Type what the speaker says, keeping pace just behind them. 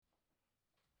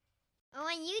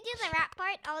When you do the rap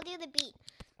part, I'll do the beat.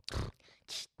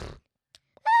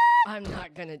 I'm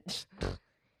not gonna.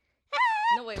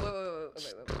 No, wait.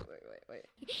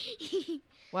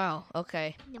 Wow,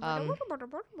 okay.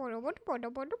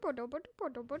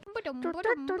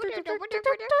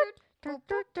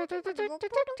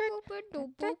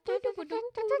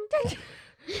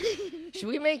 Should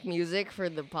we make music for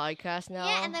the podcast now?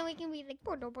 Yeah, and then we can be like.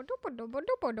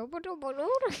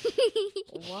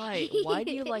 Why? Why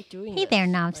do you like doing Hey this? there,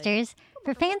 Knobsters.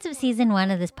 For fans of Season 1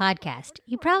 of this podcast,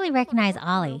 you probably recognize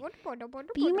Ollie.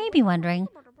 But you may be wondering,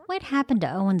 what happened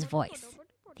to Owen's voice?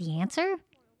 The answer?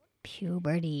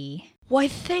 Puberty. Why,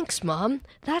 thanks, Mom.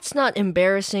 That's not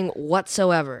embarrassing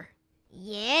whatsoever.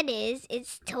 Yeah, it is.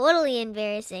 It's totally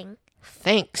embarrassing.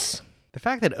 Thanks. The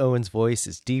fact that Owen's voice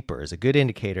is deeper is a good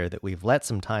indicator that we've let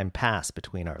some time pass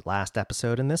between our last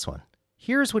episode and this one.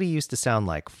 Here's what he used to sound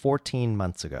like 14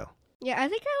 months ago. Yeah, I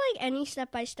think I like any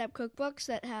step-by-step cookbooks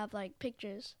that have, like,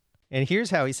 pictures. And here's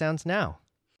how he sounds now.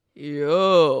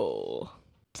 Yo.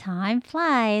 Time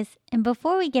flies, and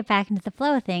before we get back into the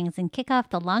flow of things and kick off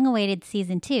the long-awaited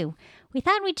Season 2, we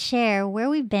thought we'd share where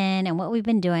we've been and what we've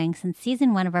been doing since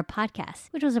Season 1 of our podcast,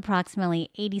 which was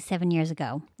approximately 87 years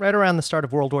ago. Right around the start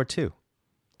of World War II.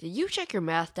 Did you check your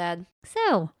math, Dad?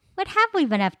 So, what have we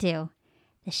been up to?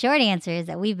 The short answer is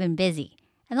that we've been busy,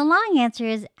 and the long answer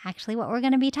is actually what we're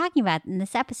going to be talking about in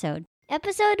this episode.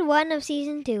 Episode 1 of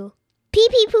Season 2. Pee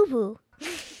Pee Poo Poo.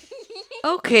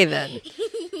 Okay, then.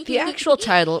 The actual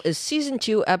title is Season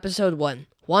 2, Episode 1,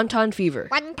 Wonton Fever.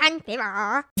 Wonton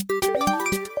fever.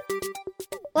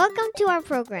 Welcome to our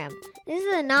program. This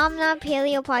is a Nom Nom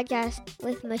Paleo podcast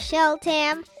with Michelle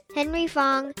Tam, Henry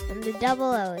Fong, and the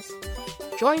Double O's.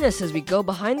 Join us as we go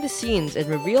behind the scenes and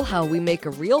reveal how we make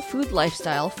a real food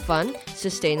lifestyle fun,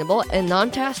 sustainable, and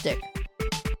non-tastic.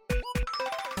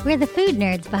 We're the food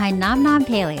nerds behind Nom Nom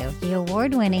Paleo, the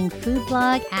award-winning food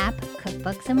blog, app,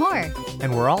 cookbooks, and more.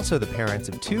 And we're also the parents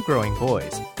of 2 growing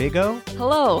boys, Big O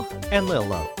Hello. and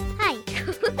Lil O. Hi.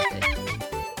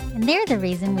 And they're the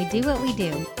reason we do what we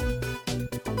do.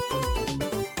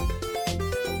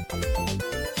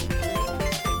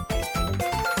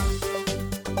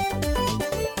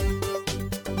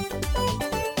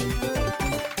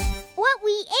 What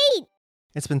we ate.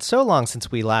 It's been so long since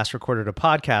we last recorded a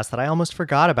podcast that I almost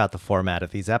forgot about the format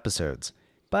of these episodes.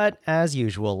 But as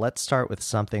usual, let's start with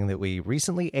something that we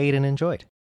recently ate and enjoyed.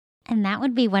 And that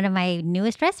would be one of my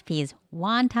newest recipes,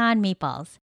 wonton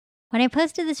meatballs. When I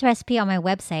posted this recipe on my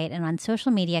website and on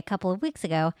social media a couple of weeks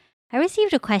ago, I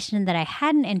received a question that I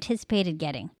hadn't anticipated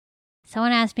getting.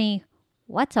 Someone asked me,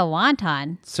 "What's a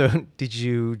wonton?" So did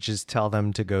you just tell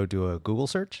them to go do a Google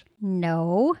search?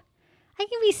 No. I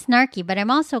can be snarky, but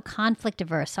I'm also conflict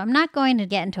averse, so I'm not going to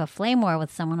get into a flame war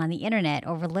with someone on the internet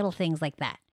over little things like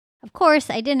that. Of course,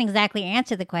 I didn't exactly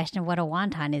answer the question of what a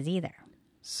wonton is either.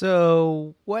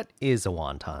 So what is a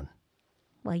wonton?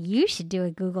 Well, you should do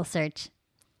a Google search.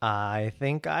 I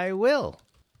think I will.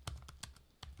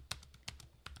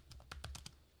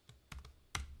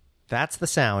 That's the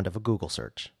sound of a Google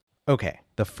search. Okay,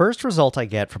 the first result I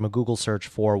get from a Google search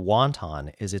for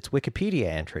wonton is its Wikipedia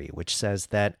entry, which says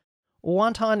that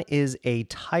wonton is a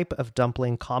type of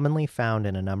dumpling commonly found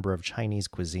in a number of Chinese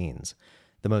cuisines.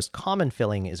 The most common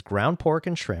filling is ground pork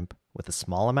and shrimp, with a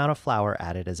small amount of flour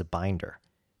added as a binder.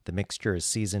 The mixture is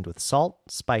seasoned with salt,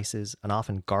 spices, and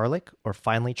often garlic or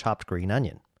finely chopped green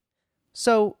onion.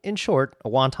 So, in short, a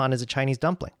wonton is a Chinese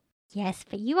dumpling. Yes,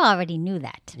 but you already knew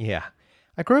that. Yeah.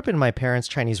 I grew up in my parents'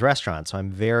 Chinese restaurant, so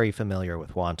I'm very familiar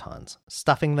with wontons,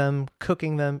 stuffing them,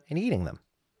 cooking them, and eating them.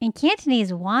 In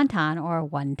Cantonese, wonton, or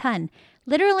wonton,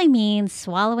 literally means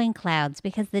swallowing clouds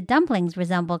because the dumplings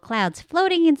resemble clouds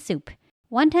floating in soup.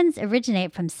 Wontons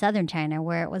originate from southern China,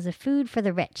 where it was a food for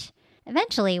the rich.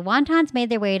 Eventually, wontons made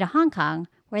their way to Hong Kong,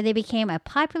 where they became a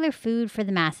popular food for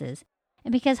the masses.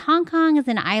 And because Hong Kong is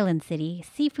an island city,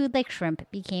 seafood like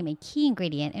shrimp became a key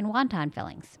ingredient in wonton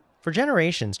fillings. For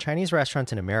generations, Chinese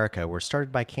restaurants in America were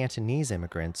started by Cantonese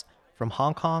immigrants from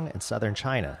Hong Kong and southern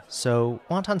China, so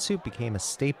wonton soup became a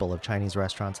staple of Chinese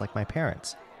restaurants like my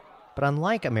parents'. But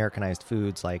unlike Americanized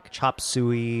foods like chop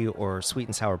suey or sweet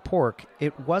and sour pork,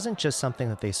 it wasn't just something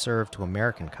that they served to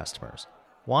American customers.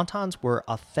 Wontons were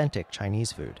authentic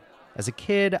Chinese food. As a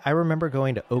kid, I remember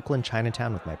going to Oakland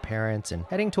Chinatown with my parents and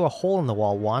heading to a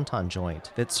hole-in-the-wall wonton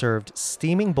joint that served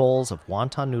steaming bowls of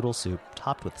wonton noodle soup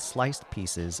topped with sliced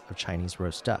pieces of Chinese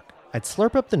roast duck. I'd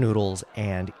slurp up the noodles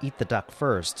and eat the duck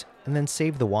first, and then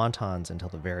save the wontons until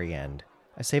the very end.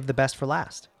 I saved the best for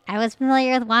last. I was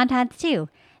familiar with wontons too,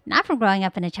 not from growing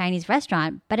up in a Chinese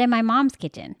restaurant, but in my mom's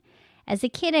kitchen. As a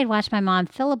kid, I'd watch my mom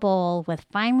fill a bowl with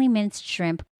finely minced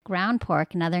shrimp, ground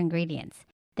pork, and other ingredients.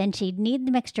 Then she'd knead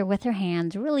the mixture with her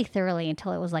hands really thoroughly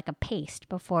until it was like a paste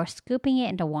before scooping it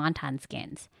into wonton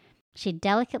skins. She'd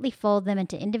delicately fold them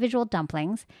into individual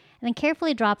dumplings and then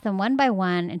carefully drop them one by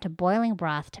one into boiling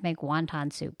broth to make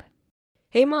wonton soup.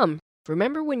 Hey, Mom,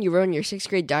 remember when you wrote in your 6th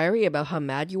grade diary about how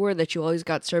mad you were that you always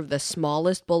got served the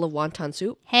smallest bowl of wonton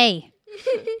soup? Hey,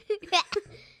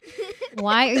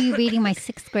 why are you reading my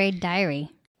 6th grade diary?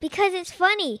 Because it's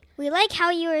funny. We like how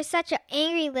you were such an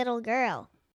angry little girl.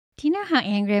 Do you know how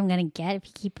angry I'm going to get if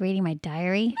you keep reading my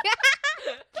diary?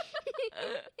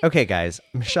 Okay, guys,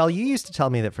 Michelle, you used to tell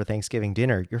me that for Thanksgiving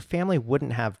dinner, your family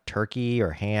wouldn't have turkey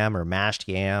or ham or mashed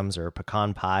yams or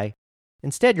pecan pie.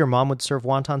 Instead, your mom would serve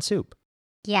wonton soup.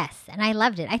 Yes, and I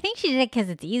loved it. I think she did it because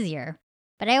it's easier.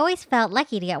 But I always felt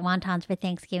lucky to get wontons for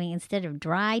Thanksgiving instead of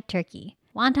dry turkey.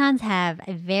 Wontons have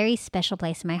a very special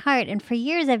place in my heart, and for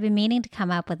years I've been meaning to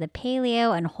come up with a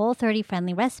paleo and Whole30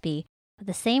 friendly recipe with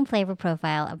the same flavor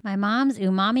profile of my mom's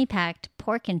umami-packed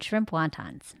pork and shrimp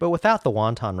wontons. But without the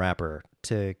wonton wrapper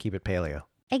to keep it paleo.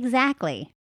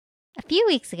 Exactly. A few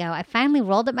weeks ago, I finally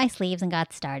rolled up my sleeves and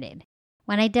got started.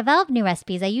 When I develop new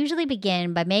recipes, I usually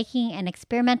begin by making an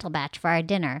experimental batch for our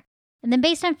dinner, and then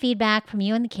based on feedback from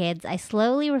you and the kids, I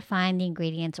slowly refine the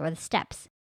ingredients or the steps.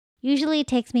 Usually it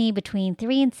takes me between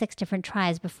 3 and 6 different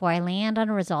tries before I land on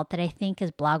a result that I think is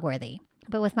blog-worthy.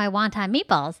 But with my wonton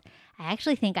meatballs, I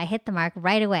actually think I hit the mark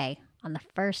right away on the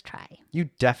first try. You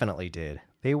definitely did.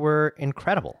 They were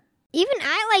incredible. Even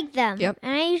I like them. Yep.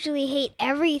 And I usually hate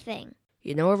everything.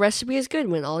 You know a recipe is good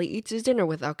when all he eats is dinner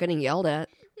without getting yelled at.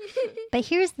 But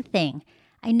here's the thing.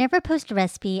 I never post a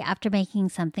recipe after making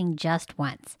something just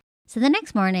once. So the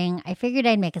next morning, I figured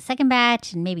I'd make a second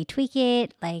batch and maybe tweak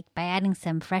it, like by adding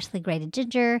some freshly grated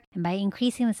ginger and by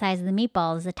increasing the size of the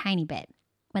meatballs a tiny bit.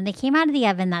 When they came out of the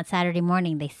oven that Saturday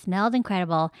morning, they smelled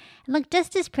incredible and looked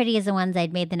just as pretty as the ones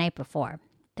I'd made the night before.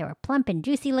 They were plump and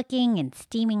juicy looking and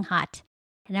steaming hot.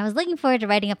 And I was looking forward to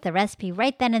writing up the recipe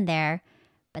right then and there,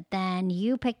 but then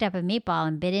you picked up a meatball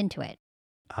and bit into it.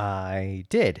 I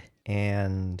did,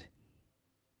 and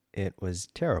it was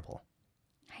terrible.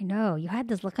 I know, you had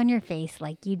this look on your face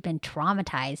like you'd been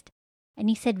traumatized. And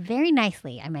you said very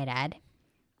nicely, I might add,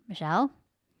 Michelle,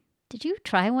 did you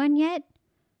try one yet?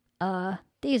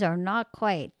 These are not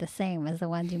quite the same as the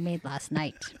ones you made last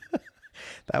night.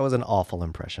 That was an awful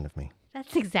impression of me.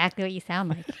 That's exactly what you sound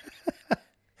like.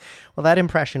 Well, that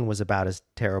impression was about as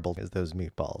terrible as those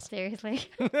meatballs. Seriously?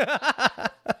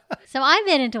 So I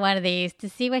bit into one of these to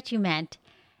see what you meant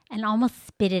and almost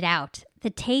spit it out. The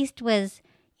taste was,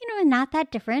 not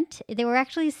that different. They were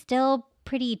actually still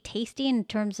pretty tasty in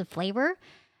terms of flavor,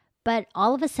 but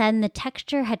all of a sudden the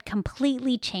texture had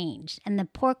completely changed and the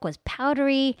pork was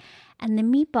powdery and the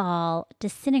meatball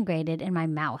disintegrated in my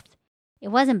mouth. It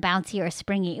wasn't bouncy or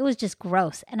springy. It was just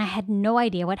gross and I had no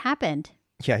idea what happened.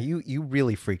 Yeah, you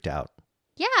really freaked out.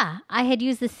 Yeah, I had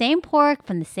used the same pork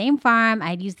from the same farm. I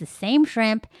had used the same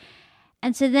shrimp.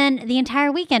 And so then the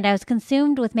entire weekend I was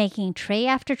consumed with making tray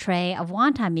after tray of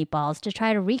wonton meatballs to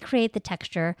try to recreate the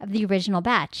texture of the original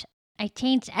batch. I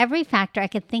changed every factor I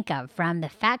could think of, from the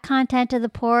fat content of the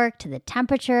pork to the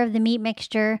temperature of the meat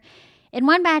mixture. In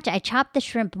one batch, I chopped the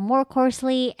shrimp more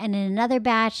coarsely, and in another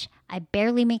batch, I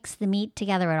barely mixed the meat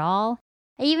together at all.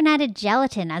 I even added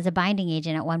gelatin as a binding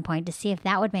agent at one point to see if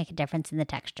that would make a difference in the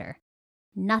texture.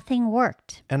 Nothing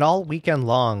worked. And all weekend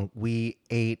long, we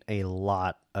ate a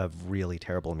lot of really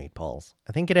terrible meatballs.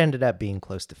 I think it ended up being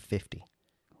close to 50.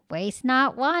 Waste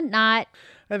not, want not.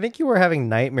 I think you were having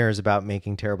nightmares about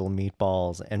making terrible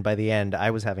meatballs, and by the end,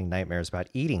 I was having nightmares about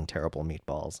eating terrible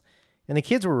meatballs. And the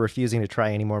kids were refusing to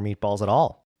try any more meatballs at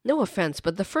all. No offense,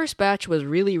 but the first batch was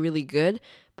really, really good,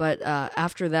 but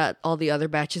after that, all the other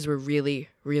batches were really,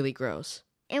 really gross.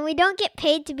 And we don't get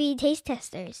paid to be taste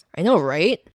testers. I know,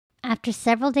 right? After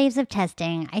several days of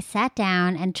testing, I sat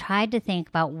down and tried to think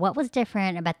about what was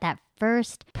different about that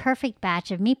first perfect batch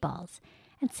of meatballs.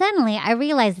 And suddenly, I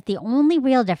realized that the only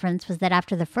real difference was that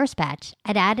after the first batch,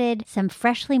 I'd added some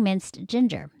freshly minced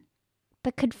ginger.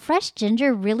 But could fresh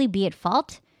ginger really be at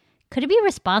fault? Could it be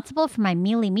responsible for my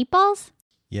mealy meatballs?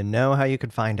 You know how you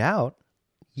could find out?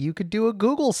 You could do a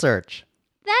Google search.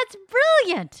 That's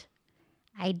brilliant!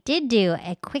 I did do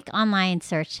a quick online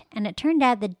search, and it turned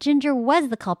out that ginger was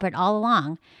the culprit all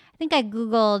along. I think I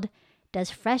Googled, does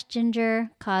fresh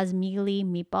ginger cause mealy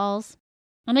meatballs?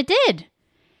 And it did!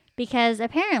 Because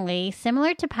apparently,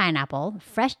 similar to pineapple,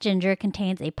 fresh ginger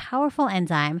contains a powerful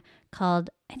enzyme called,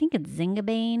 I think it's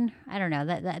zingabane. I don't know.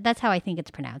 That's how I think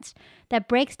it's pronounced. That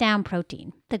breaks down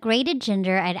protein. The grated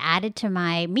ginger I'd added to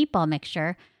my meatball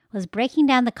mixture was breaking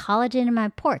down the collagen in my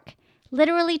pork,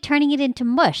 literally turning it into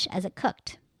mush as it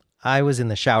cooked. I was in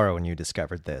the shower when you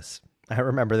discovered this. I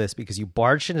remember this because you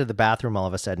barged into the bathroom all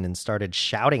of a sudden and started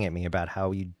shouting at me about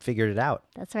how you'd figured it out.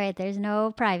 That's right, there's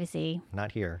no privacy.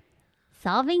 Not here.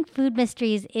 Solving food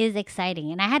mysteries is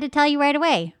exciting, and I had to tell you right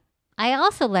away. I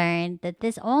also learned that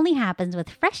this only happens with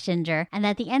fresh ginger and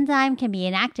that the enzyme can be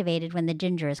inactivated when the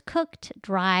ginger is cooked,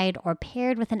 dried, or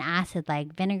paired with an acid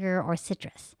like vinegar or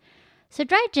citrus. So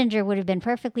dried ginger would have been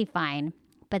perfectly fine,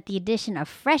 but the addition of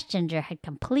fresh ginger had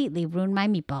completely ruined my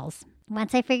meatballs.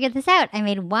 Once I figured this out, I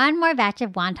made one more batch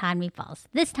of wonton meatballs,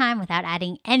 this time without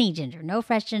adding any ginger. No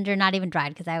fresh ginger, not even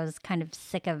dried, because I was kind of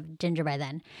sick of ginger by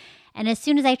then. And as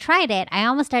soon as I tried it, I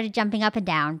almost started jumping up and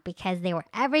down because they were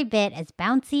every bit as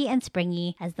bouncy and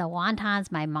springy as the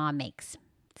wontons my mom makes.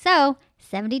 So,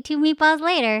 72 meatballs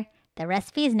later, the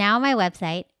recipe is now on my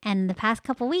website, and in the past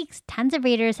couple weeks, tons of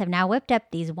readers have now whipped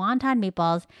up these wonton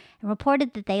meatballs and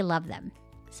reported that they love them.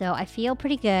 So I feel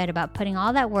pretty good about putting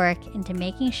all that work into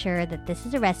making sure that this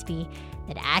is a recipe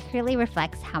that accurately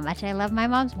reflects how much I love my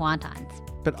mom's wontons.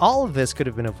 But all of this could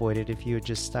have been avoided if you had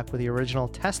just stuck with the original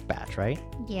test batch, right?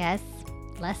 Yes,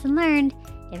 lesson learned.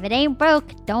 If it ain't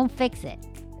broke, don't fix it.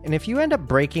 And if you end up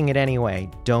breaking it anyway,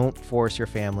 don't force your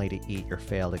family to eat your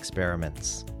failed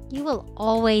experiments. You will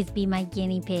always be my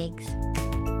guinea pigs.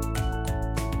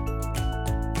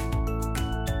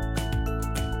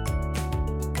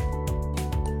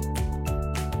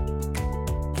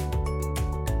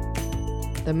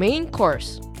 The main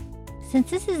course. Since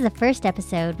this is the first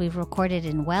episode we've recorded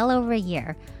in well over a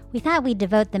year, we thought we'd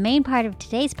devote the main part of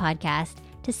today's podcast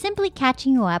to simply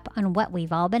catching you up on what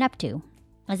we've all been up to.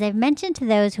 As I've mentioned to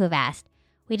those who have asked,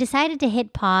 we decided to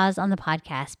hit pause on the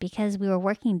podcast because we were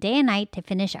working day and night to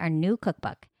finish our new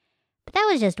cookbook. But that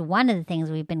was just one of the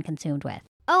things we've been consumed with.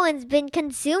 Owen's been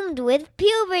consumed with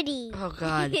puberty. Oh,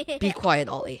 God. Be quiet,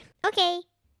 Ollie. Okay.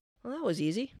 Well, that was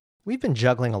easy. We've been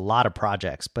juggling a lot of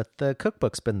projects, but the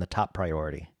cookbook's been the top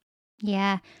priority.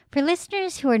 Yeah, for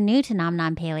listeners who are new to Nom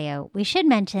Nom Paleo, we should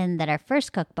mention that our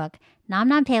first cookbook, Nom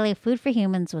Nom Paleo Food for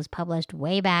Humans, was published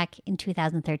way back in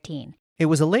 2013. It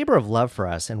was a labor of love for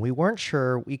us, and we weren't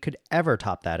sure we could ever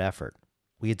top that effort.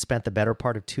 We had spent the better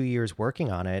part of 2 years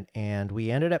working on it, and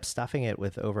we ended up stuffing it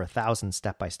with over 1,000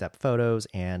 step-by-step photos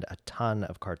and a ton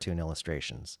of cartoon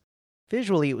illustrations.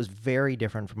 Visually, it was very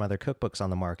different from other cookbooks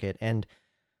on the market, and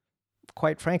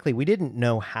quite frankly, we didn't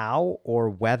know how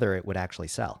or whether it would actually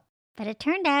sell. But it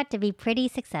turned out to be pretty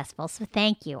successful, so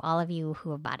thank you, all of you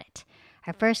who have bought it.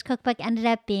 Our first cookbook ended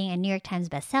up being a New York Times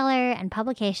bestseller, and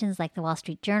publications like the Wall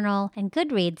Street Journal and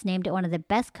Goodreads named it one of the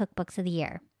best cookbooks of the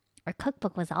year. Our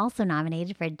cookbook was also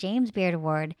nominated for a James Beard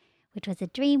Award, which was a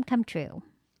dream come true.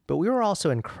 But we were also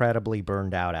incredibly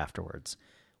burned out afterwards.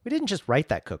 We didn't just write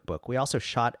that cookbook, we also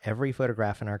shot every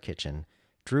photograph in our kitchen,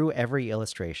 drew every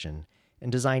illustration,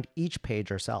 and designed each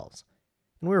page ourselves.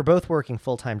 And we were both working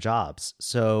full-time jobs,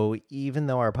 so even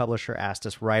though our publisher asked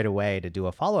us right away to do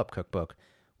a follow-up cookbook,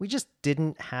 we just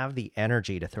didn't have the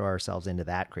energy to throw ourselves into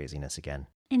that craziness again.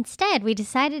 Instead, we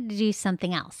decided to do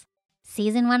something else.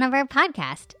 Season 1 of our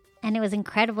podcast, and it was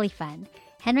incredibly fun.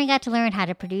 Henry got to learn how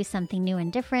to produce something new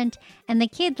and different, and the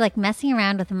kids liked messing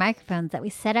around with the microphones that we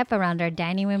set up around our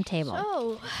dining room table.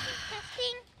 Oh.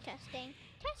 Testing.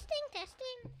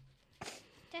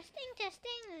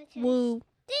 Woo.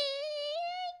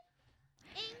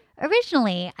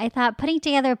 Originally, I thought putting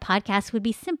together a podcast would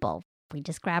be simple. We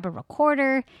just grab a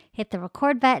recorder, hit the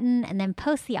record button, and then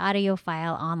post the audio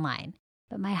file online.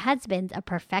 But my husband's a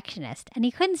perfectionist, and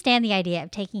he couldn't stand the idea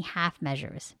of taking half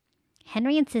measures.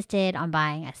 Henry insisted on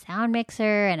buying a sound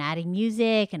mixer and adding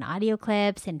music and audio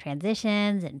clips and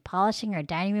transitions and polishing our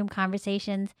dining room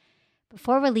conversations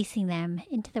before releasing them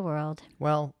into the world.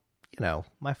 Well,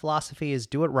 my philosophy is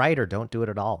do it right or don't do it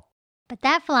at all. But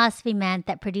that philosophy meant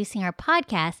that producing our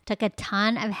podcast took a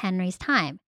ton of Henry's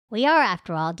time. We are,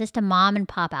 after all, just a mom and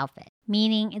pop outfit,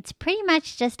 meaning it's pretty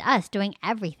much just us doing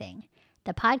everything.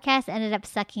 The podcast ended up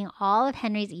sucking all of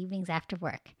Henry's evenings after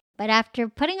work. But after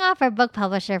putting off our book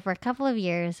publisher for a couple of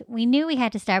years, we knew we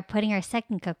had to start putting our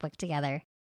second cookbook together.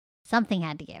 Something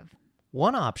had to give.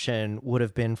 One option would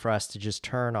have been for us to just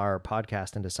turn our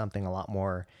podcast into something a lot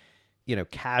more,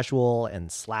 casual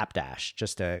and slapdash.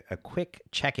 Just a quick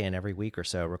check-in every week or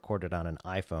so recorded on an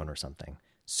iPhone or something.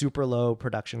 Super low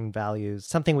production values,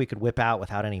 something we could whip out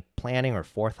without any planning or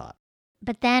forethought.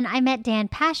 But then I met Dan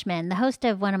Pashman, the host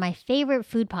of one of my favorite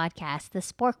food podcasts, The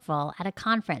Sporkful, at a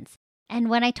conference. And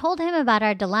when I told him about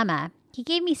our dilemma, he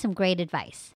gave me some great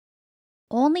advice.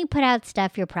 Only put out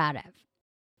stuff you're proud of.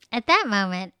 At that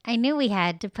moment, I knew we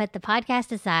had to put the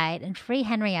podcast aside and free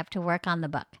Henry up to work on the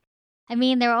book. I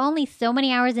mean, there are only so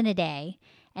many hours in a day,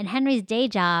 and Henry's day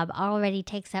job already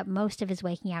takes up most of his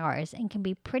waking hours and can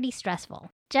be pretty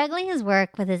stressful. Juggling his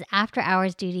work with his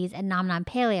after-hours duties at Nom Nom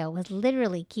Paleo was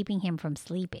literally keeping him from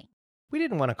sleeping. We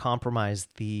didn't want to compromise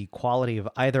the quality of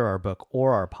either our book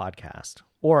or our podcast,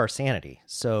 or our sanity,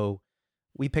 so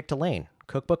we picked a lane,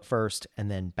 cookbook first, and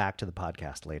then back to the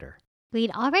podcast later.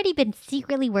 We'd already been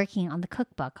secretly working on the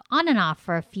cookbook on and off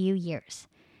for a few years.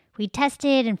 We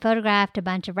tested and photographed a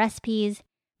bunch of recipes,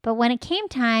 but when it came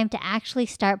time to actually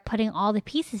start putting all the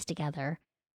pieces together,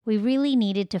 we really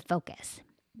needed to focus.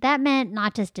 That meant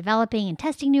not just developing and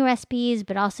testing new recipes,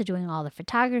 but also doing all the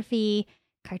photography,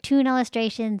 cartoon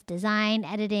illustrations, design,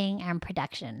 editing, and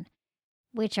production,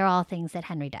 which are all things that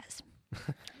Henry does.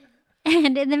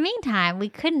 And in the meantime, we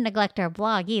couldn't neglect our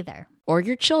blog either. Or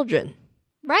your children.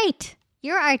 Right.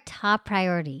 You're our top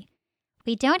priority.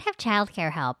 We don't have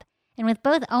childcare help, and with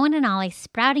both Owen and Ollie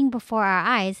sprouting before our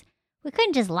eyes, we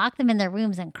couldn't just lock them in their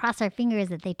rooms and cross our fingers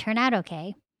that they turn out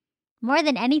okay. More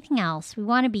than anything else, we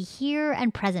want to be here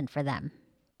and present for them.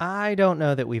 I don't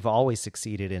know that we've always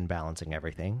succeeded in balancing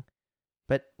everything,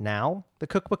 but now the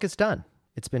cookbook is done.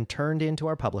 It's been turned into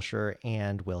our publisher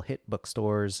and will hit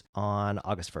bookstores on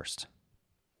August 1st.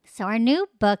 So our new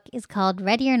book is called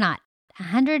Ready or Not,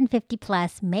 150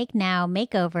 plus make now,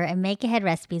 make over, and make ahead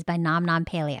recipes by Nom Nom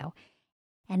Paleo.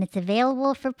 And it's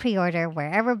available for pre-order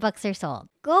wherever books are sold.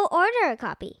 Go order a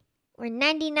copy, or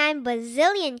 99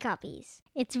 bazillion copies.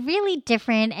 It's really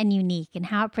different and unique in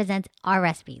how it presents our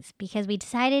recipes because we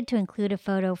decided to include a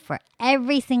photo for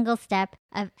every single step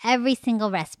of every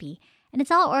single recipe, and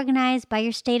it's all organized by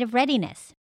your state of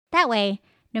readiness. That way,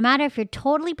 no matter if you're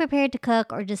totally prepared to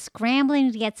cook or just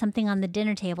scrambling to get something on the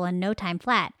dinner table in no time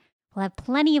flat, we'll have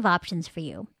plenty of options for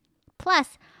you.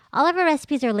 Plus, all of our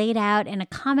recipes are laid out in a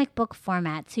comic book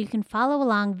format so you can follow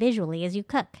along visually as you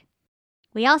cook.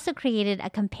 We also created a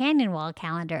companion wall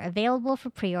calendar available for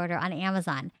pre-order on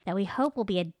Amazon that we hope will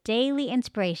be a daily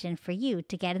inspiration for you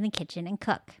to get in the kitchen and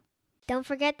cook. Don't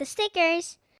forget the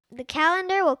stickers. The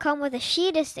calendar will come with a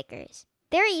sheet of stickers.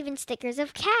 There are even stickers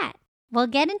of Cat. We'll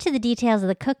get into the details of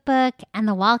the cookbook and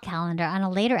the wall calendar on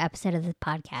a later episode of this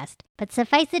podcast, but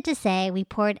suffice it to say we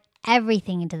poured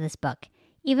everything into this book,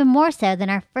 even more so than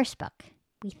our first book.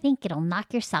 We think it'll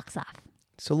knock your socks off.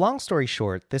 So long story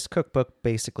short, this cookbook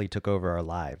basically took over our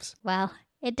lives. Well,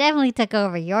 it definitely took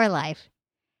over your life.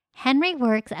 Henry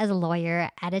works as a lawyer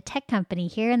at a tech company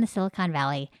here in the Silicon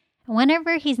Valley, and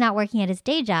whenever he's not working at his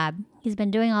day job, he's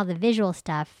been doing all the visual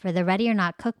stuff for the Ready or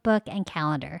Not cookbook and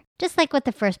calendar, just like with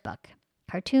the first book.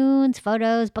 Cartoons,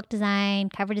 photos, book design,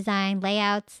 cover design,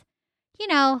 layouts. You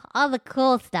know, all the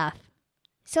cool stuff.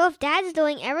 So if Dad's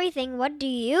doing everything, what do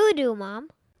you do, Mom?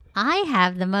 I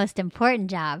have the most important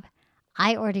job.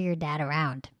 I order your dad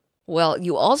around. Well,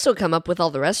 you also come up with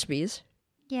all the recipes.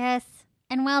 Yes,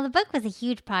 and while the book was a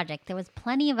huge project, there was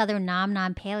plenty of other Nom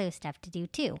Nom Paleo stuff to do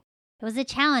too. It was a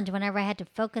challenge whenever I had to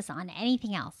focus on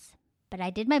anything else. But I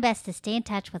did my best to stay in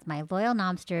touch with my loyal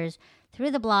Nomsters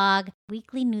through the blog,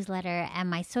 weekly newsletter, and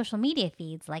my social media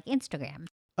feeds like Instagram.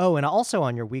 Oh, and also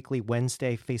on your weekly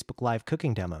Wednesday Facebook Live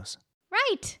cooking demos.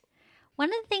 Right! One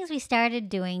of the things we started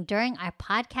doing during our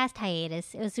podcast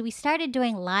hiatus was we started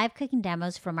doing live cooking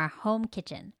demos from our home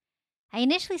kitchen. I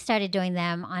initially started doing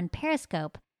them on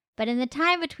Periscope, but in the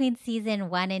time between season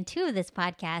 1 and 2 of this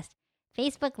podcast,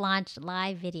 Facebook launched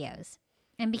live videos.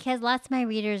 And because lots of my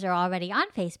readers are already on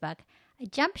Facebook, I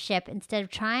jumped ship instead of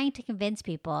trying to convince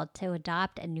people to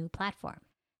adopt a new platform.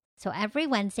 So every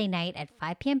Wednesday night at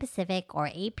 5 p.m. Pacific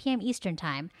or 8 p.m. Eastern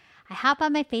Time, I hop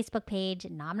on my Facebook page,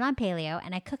 Nom Nom Paleo,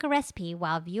 and I cook a recipe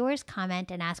while viewers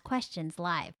comment and ask questions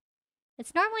live.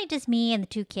 It's normally just me and the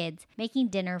 2 kids making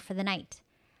dinner for the night.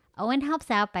 Owen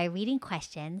helps out by reading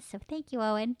questions, so thank you,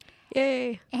 Owen.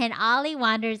 Yay! And Ollie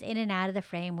wanders in and out of the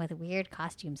frame with weird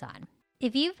costumes on.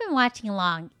 If you've been watching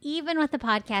along, even with the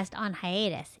podcast on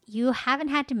hiatus, you haven't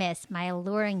had to miss my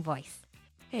alluring voice.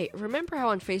 Hey, remember how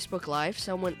on Facebook Live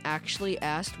someone actually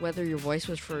asked whether your voice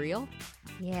was for real?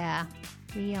 Yeah,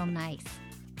 real nice.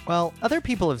 Well, other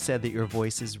people have said that your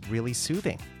voice is really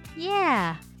soothing.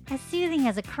 Yeah, as soothing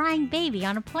as a crying baby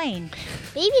on a plane.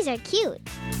 Babies are cute.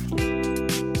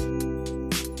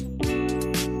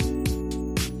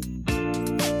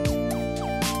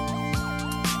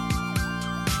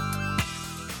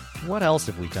 What else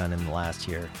have we done in the last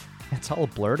year? It's all a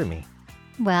blur to me.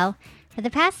 Well, for the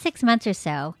past 6 months or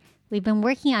so, we've been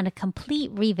working on a complete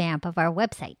revamp of our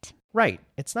website. Right,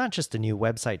 it's not just a new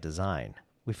website design.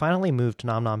 We finally moved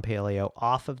Nom Nom Paleo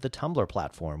off of the Tumblr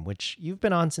platform, which you've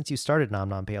been on since you started Nom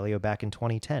Nom Paleo back in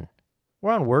 2010.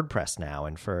 We're on WordPress now,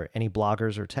 and for any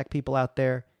bloggers or tech people out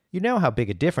there, you know how big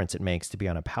a difference it makes to be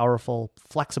on a powerful,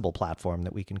 flexible platform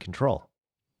that we can control.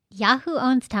 Yahoo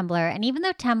owns Tumblr, and even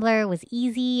though Tumblr was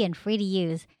easy and free to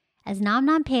use, as Nom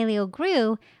Nom Paleo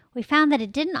grew, we found that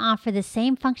it didn't offer the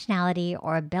same functionality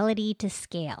or ability to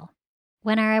scale.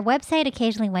 When our website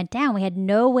occasionally went down, we had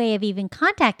no way of even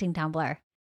contacting Tumblr.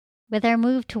 With our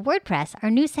move to WordPress, our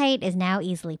new site is now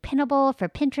easily pinnable for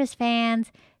Pinterest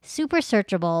fans, super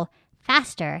searchable,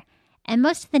 faster, and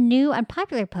most of the new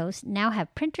unpopular posts now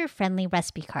have printer-friendly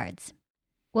recipe cards.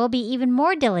 We'll be even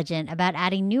more diligent about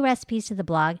adding new recipes to the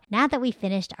blog now that we've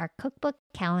finished our cookbook,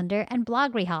 calendar, and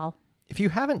blog rehaul. If you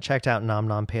haven't checked out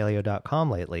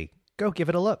nomnompaleo.com lately, go give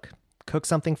it a look. Cook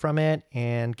something from it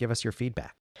and give us your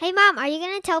feedback. Hey, Mom, are you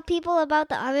going to tell people about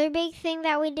the other big thing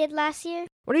that we did last year?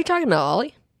 What are you talking about,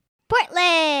 Ollie?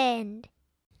 Portland!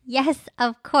 Yes,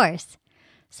 of course.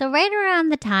 So right around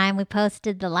the time we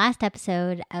posted the last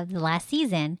episode of the last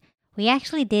season, we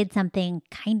actually did something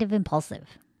kind of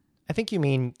impulsive. I think you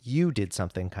mean you did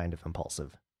something kind of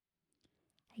impulsive.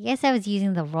 I guess I was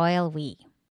using the royal we.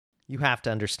 You have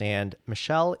to understand,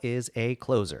 Michelle is a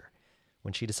closer.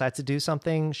 When she decides to do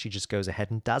something, she just goes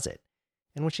ahead and does it.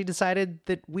 And when she decided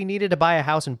that we needed to buy a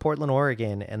house in Portland,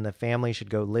 Oregon, and the family should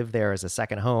go live there as a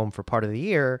second home for part of the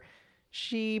year,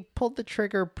 she pulled the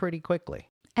trigger pretty quickly.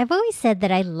 I've always said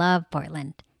that I love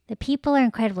Portland. The people are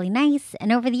incredibly nice,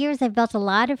 and over the years I've built a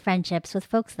lot of friendships with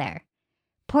folks there.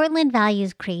 Portland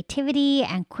values creativity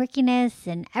and quirkiness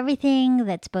and everything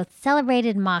that's both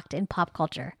celebrated and mocked in pop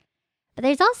culture. But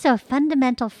there's also a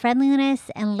fundamental friendliness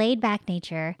and laid-back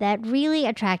nature that really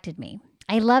attracted me.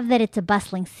 I love that it's a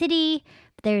bustling city.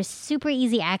 There's super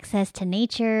easy access to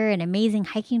nature and amazing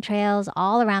hiking trails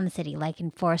all around the city, like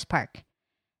in Forest Park.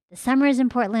 The summers in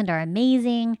Portland are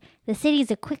amazing. The city's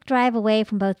a quick drive away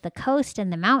from both the coast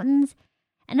and the mountains.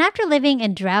 And after living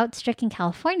in drought-stricken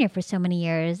California for so many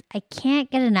years, I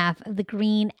can't get enough of the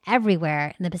green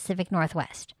everywhere in the Pacific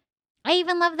Northwest. I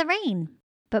even love the rain.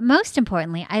 But most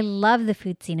importantly, I love the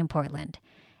food scene in Portland.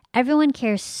 Everyone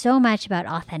cares so much about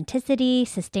authenticity,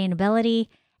 sustainability,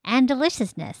 and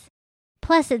deliciousness.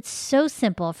 Plus, it's so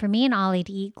simple for me and Ollie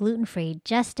to eat gluten-free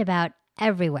just about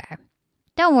everywhere.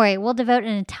 Don't worry, we'll devote an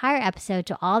entire episode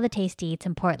to all the tasty eats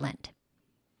in Portland.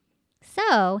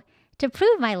 So, to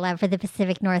prove my love for the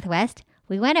Pacific Northwest,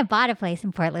 we went and bought a place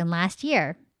in Portland last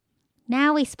year.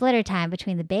 Now we split our time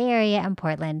between the Bay Area and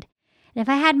Portland, and if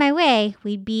I had my way,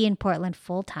 we'd be in Portland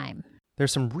full time.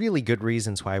 There's some really good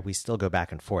reasons why we still go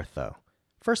back and forth, though.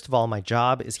 First of all, my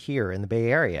job is here in the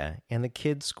Bay Area, and the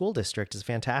kids' school district is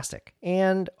fantastic.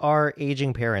 And our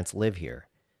aging parents live here.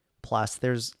 Plus,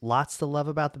 there's lots to love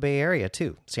about the Bay Area,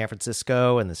 too. San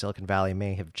Francisco and the Silicon Valley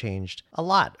may have changed a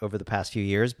lot over the past few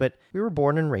years, but we were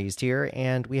born and raised here,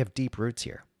 and we have deep roots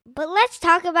here. But let's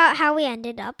talk about how we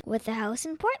ended up with a house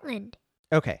in Portland.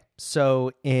 Okay,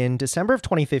 so in December of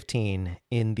 2015,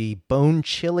 in the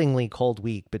bone-chillingly cold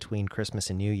week between Christmas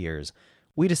and New Year's,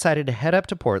 we decided to head up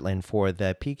to Portland for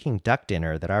the Peking duck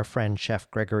dinner that our friend Chef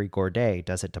Gregory Gourdet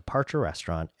does at Departure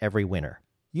Restaurant every winter.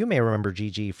 You may remember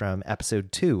Gigi from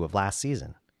episode 2 of last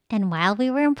season. And while we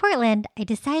were in Portland, I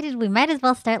decided we might as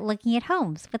well start looking at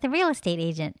homes with a real estate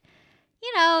agent.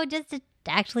 You know, just to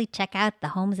actually check out the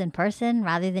homes in person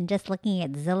rather than just looking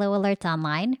at Zillow alerts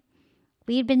online.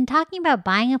 We had been talking about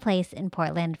buying a place in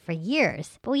Portland for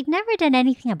years, but we'd never done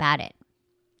anything about it.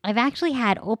 I've actually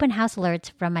had open house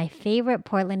alerts from my favorite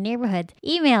Portland neighborhoods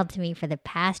emailed to me for the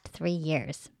past 3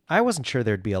 years. I wasn't sure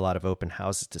there'd be a lot of open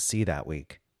houses to see that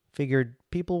week. Figured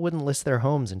people wouldn't list their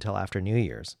homes until after New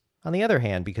Year's. On the other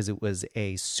hand, because it was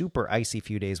a super icy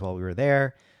few days while we were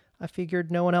there, I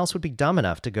figured no one else would be dumb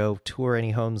enough to go tour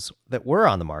any homes that were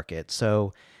on the market.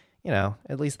 So,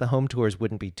 at least the home tours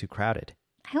wouldn't be too crowded.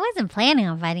 I wasn't planning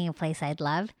on finding a place I'd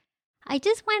love. I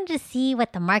just wanted to see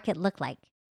what the market looked like.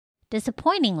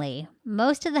 Disappointingly,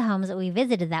 most of the homes that we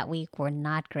visited that week were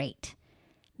not great.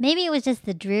 Maybe it was just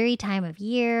the dreary time of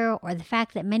year or the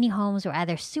fact that many homes were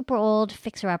either super old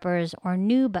fixer-uppers or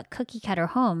new but cookie-cutter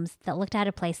homes that looked out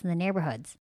of place in the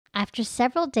neighborhoods. After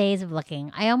several days of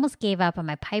looking, I almost gave up on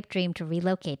my pipe dream to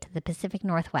relocate to the Pacific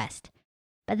Northwest.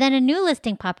 But then a new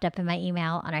listing popped up in my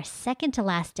email on our second to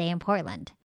last day in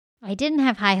Portland. I didn't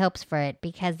have high hopes for it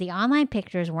because the online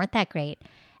pictures weren't that great,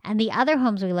 and the other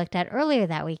homes we looked at earlier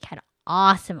that week had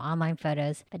awesome online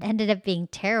photos, but ended up being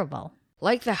terrible.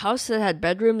 Like the house that had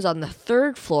bedrooms on the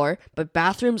 3rd floor, but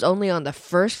bathrooms only on the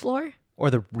 1st floor? Or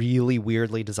the really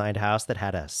weirdly designed house that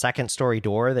had a second-story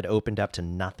door that opened up to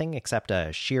nothing except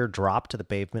a sheer drop to the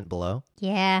pavement below?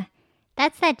 Yeah,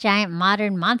 that's that giant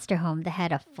modern monster home that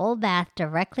had a full bath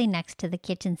directly next to the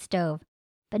kitchen stove,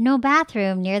 but no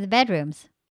bathroom near the bedrooms.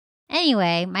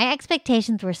 Anyway, my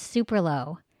expectations were super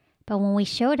low, but when we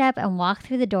showed up and walked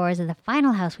through the doors of the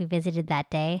final house we visited that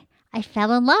day, I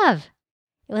fell in love.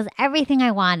 It was everything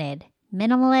I wanted.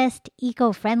 Minimalist,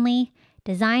 eco-friendly,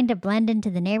 designed to blend into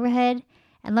the neighborhood,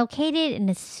 and located in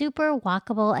a super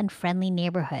walkable and friendly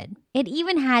neighborhood. It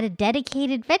even had a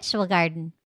dedicated vegetable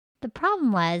garden. The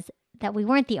problem was that we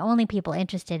weren't the only people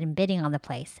interested in bidding on the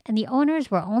place, and the owners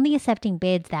were only accepting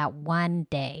bids that one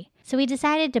day. So we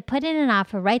decided to put in an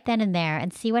offer right then and there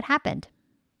and see what happened.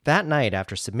 That night,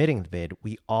 after submitting the bid,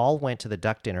 we all went to the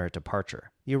duck dinner at departure,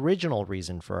 the original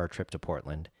reason for our trip to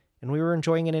Portland, and we were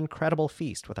enjoying an incredible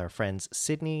feast with our friends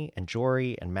Sydney and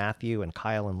Jory and Matthew and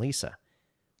Kyle and Lisa.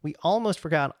 We almost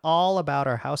forgot all about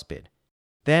our house bid.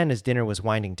 Then, as dinner was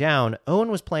winding down,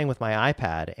 Owen was playing with my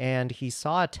iPad, and he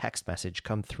saw a text message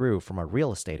come through from a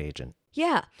real estate agent.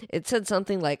 Yeah, it said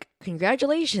something like,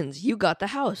 "Congratulations, you got the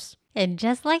house." And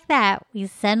just like that, we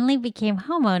suddenly became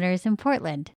homeowners in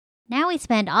Portland. Now we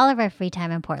spend all of our free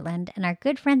time in Portland, and our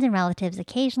good friends and relatives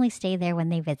occasionally stay there when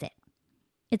they visit.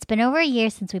 It's been over a year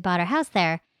since we bought our house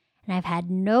there, and I've had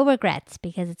no regrets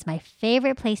because it's my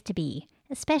favorite place to be,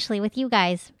 especially with you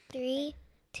guys. 3,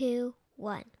 2,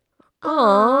 1.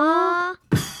 Aww.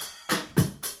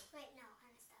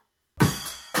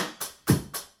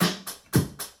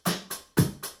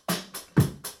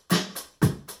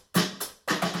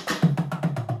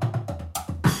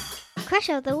 Crush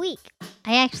of the week.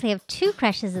 I actually have 2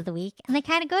 crushes of the week, and they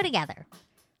kind of go together.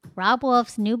 Rob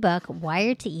Wolf's new book,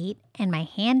 Wired to Eat, and my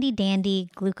handy-dandy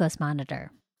glucose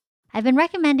monitor. I've been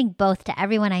recommending both to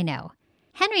everyone I know.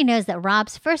 Henry knows that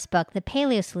Rob's first book, The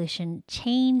Paleo Solution,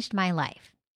 changed my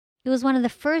life. It was one of the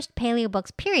first paleo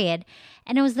books, period,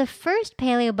 and it was the first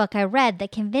paleo book I read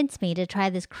that convinced me to try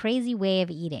this crazy way of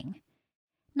eating.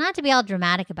 Not to be all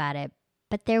dramatic about it,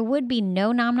 but there would be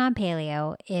no Nom Nom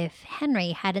Paleo if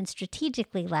Henry hadn't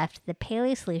strategically left The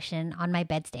Paleo Solution on my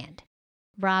bedstand.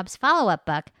 Rob's follow-up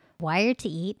book, Wired to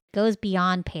Eat, goes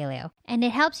beyond paleo, and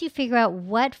it helps you figure out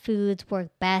what foods work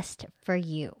best for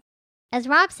you. As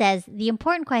Rob says, the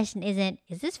important question isn't,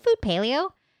 is this food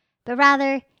paleo? But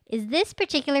rather, is this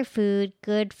particular food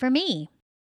good for me?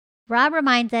 Rob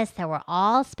reminds us that we're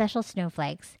all special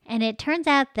snowflakes, and it turns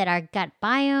out that our gut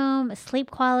biome, sleep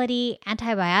quality,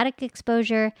 antibiotic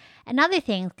exposure, and other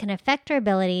things can affect our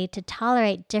ability to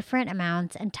tolerate different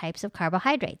amounts and types of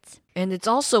carbohydrates. And it's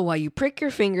also why you prick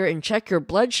your finger and check your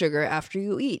blood sugar after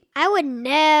you eat. I would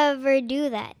never do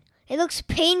that. It looks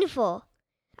painful.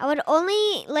 I would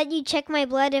only let you check my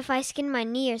blood if I skinned my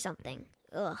knee or something.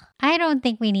 Ugh. I don't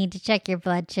think we need to check your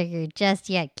blood sugar just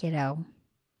yet, kiddo.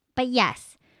 But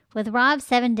yes, with Rob's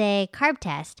 7-day carb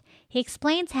test, he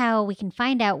explains how we can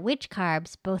find out which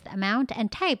carbs, both amount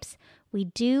and types, we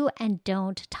do and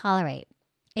don't tolerate.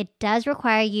 It does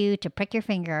require you to prick your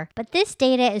finger, but this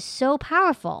data is so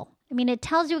powerful. I mean, it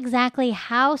tells you exactly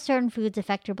how certain foods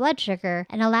affect your blood sugar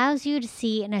and allows you to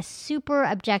see in a super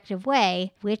objective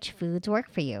way which foods work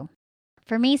for you.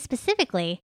 For me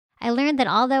specifically, I learned that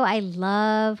although I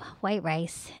love white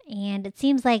rice, and it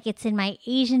seems like it's in my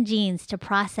Asian genes to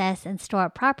process and store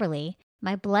it properly,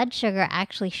 my blood sugar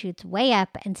actually shoots way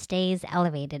up and stays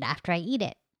elevated after I eat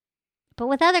it. But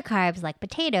with other carbs like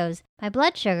potatoes, my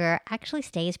blood sugar actually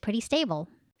stays pretty stable.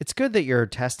 It's good that you're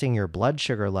testing your blood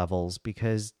sugar levels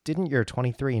because didn't your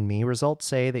 23andMe results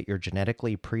say that you're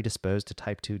genetically predisposed to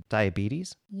type 2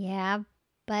 diabetes? Yeah,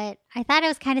 but I thought I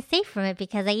was kind of safe from it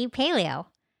because I eat paleo.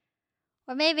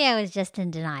 Or maybe I was just in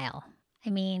denial. I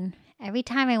mean, every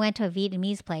time I went to a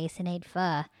Vietnamese place and ate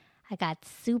pho, I got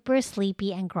super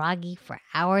sleepy and groggy for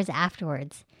hours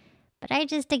afterwards. But I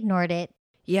just ignored it.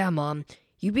 Yeah, Mom.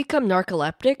 You become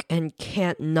narcoleptic and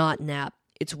can't not nap.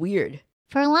 It's weird.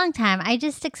 For a long time, I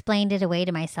just explained it away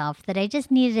to myself that I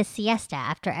just needed a siesta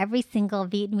after every single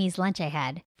Vietnamese lunch I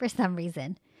had, for some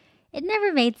reason. It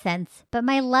never made sense, but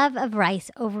my love of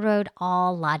rice overrode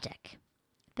all logic.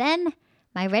 Then,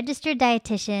 my registered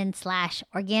dietitian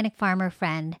 / organic farmer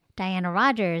friend, Diana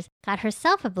Rogers, got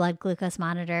herself a blood glucose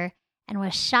monitor and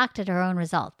was shocked at her own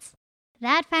results.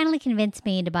 That finally convinced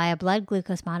me to buy a blood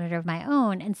glucose monitor of my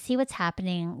own and see what's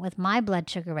happening with my blood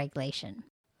sugar regulation.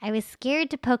 I was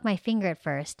scared to poke my finger at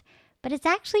first, but it's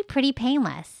actually pretty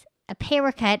painless. A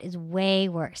paper cut is way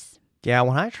worse. Yeah,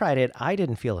 when I tried it, I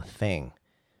didn't feel a thing.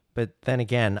 But then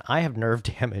again, I have nerve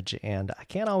damage and I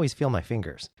can't always feel my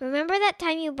fingers. Remember that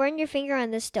time you burned your finger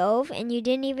on the stove and you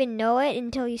didn't even know it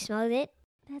until you smelled it?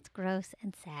 That's gross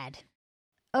and sad.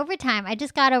 Over time, I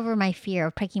just got over my fear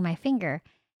of pricking my finger,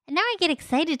 and now I get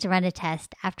excited to run a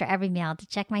test after every meal to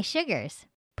check my sugars.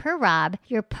 Per Rob,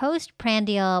 your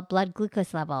postprandial blood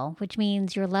glucose level, which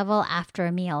means your level after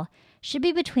a meal, should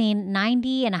be between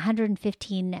 90 and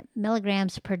 115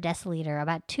 milligrams per deciliter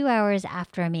about 2 hours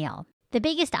after a meal. The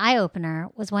biggest eye-opener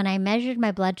was when I measured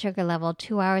my blood sugar level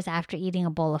 2 hours after eating a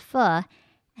bowl of pho,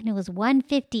 and it was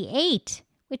 158,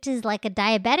 which is like a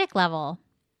diabetic level.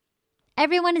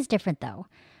 Everyone is different, though.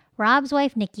 Rob's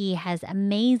wife, Nikki, has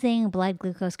amazing blood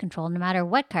glucose control no matter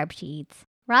what carb she eats.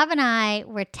 Rob and I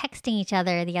were texting each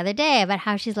other the other day about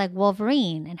how she's like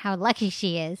Wolverine and how lucky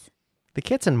she is. The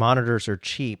kits and monitors are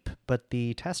cheap, but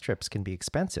the test strips can be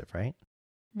expensive, right?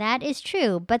 That is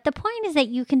true, but the point is that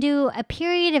you can do a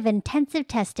period of intensive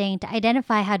testing to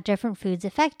identify how different foods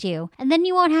affect you, and then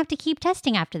you won't have to keep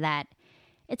testing after that.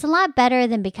 It's a lot better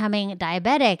than becoming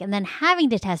diabetic and then having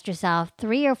to test yourself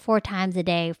 3 or 4 times a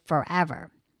day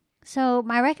forever. So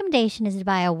my recommendation is to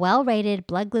buy a well-rated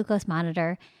blood glucose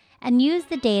monitor and use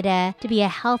the data to be a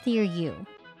healthier you.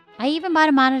 I even bought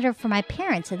a monitor for my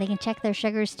parents so they can check their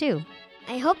sugars too.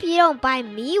 I hope you don't buy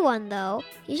me one, though.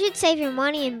 You should save your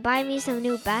money and buy me some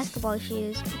new basketball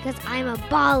shoes because I'm a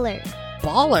baller.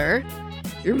 Baller?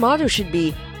 Your motto should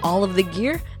be, all of the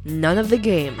gear, none of the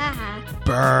game. Haha.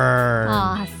 Burn!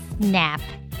 Aw, snap.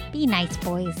 Be nice,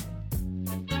 boys.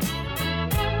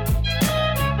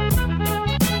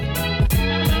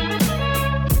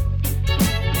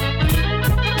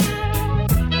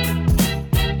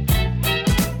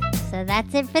 So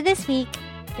that's it for this week.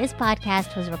 This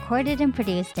podcast was recorded and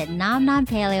produced at Nom Nom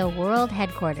Paleo World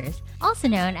Headquarters, also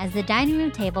known as the dining room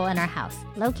table in our house,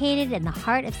 located in the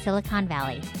heart of Silicon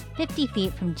Valley, 50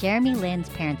 feet from Jeremy Lin's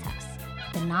parents' house.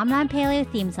 The Nom Nom Paleo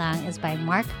theme song is by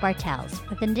Mark Bartels,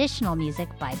 with additional music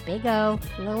by Big O,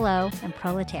 Lil O, and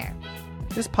Proletaire.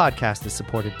 This podcast is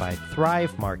supported by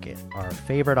Thrive Market, our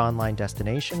favorite online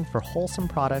destination for wholesome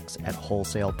products at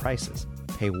wholesale prices.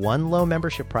 Pay one low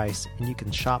membership price and you can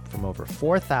shop from over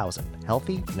 4,000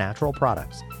 healthy, natural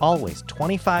products. Always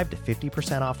 25 to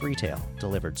 50% off retail,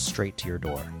 delivered straight to your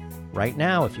door. Right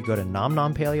now, if you go to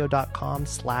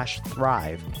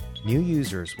nomnompaleo.com/thrive, new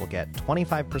users will get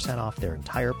 25% off their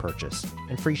entire purchase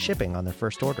and free shipping on their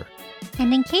first order.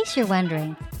 And in case you're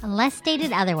wondering, unless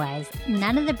stated otherwise,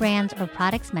 none of the brands or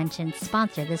products mentioned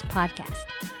sponsor this podcast.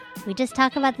 We just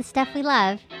talk about the stuff we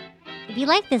love. If you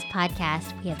like this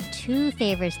podcast, we have 2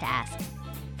 favors to ask.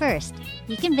 First,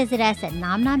 you can visit us at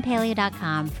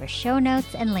nomnompaleo.com for show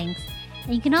notes and links,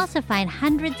 and you can also find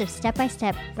hundreds of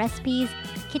step-by-step recipes,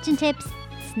 kitchen tips,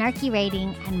 snarky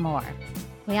rating, and more.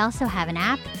 We also have an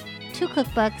app, 2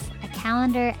 cookbooks, a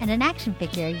calendar, and an action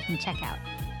figure you can check out.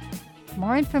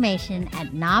 More information at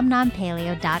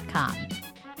nomnompaleo.com.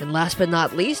 And last but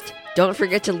not least, don't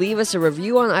forget to leave us a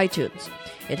review on iTunes.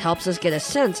 It helps us get a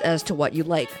sense as to what you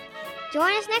like.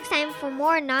 Join us next time for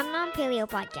more Nom Nom Paleo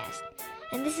podcast.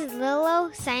 And this is Lilo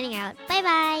signing out.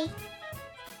 Bye-bye.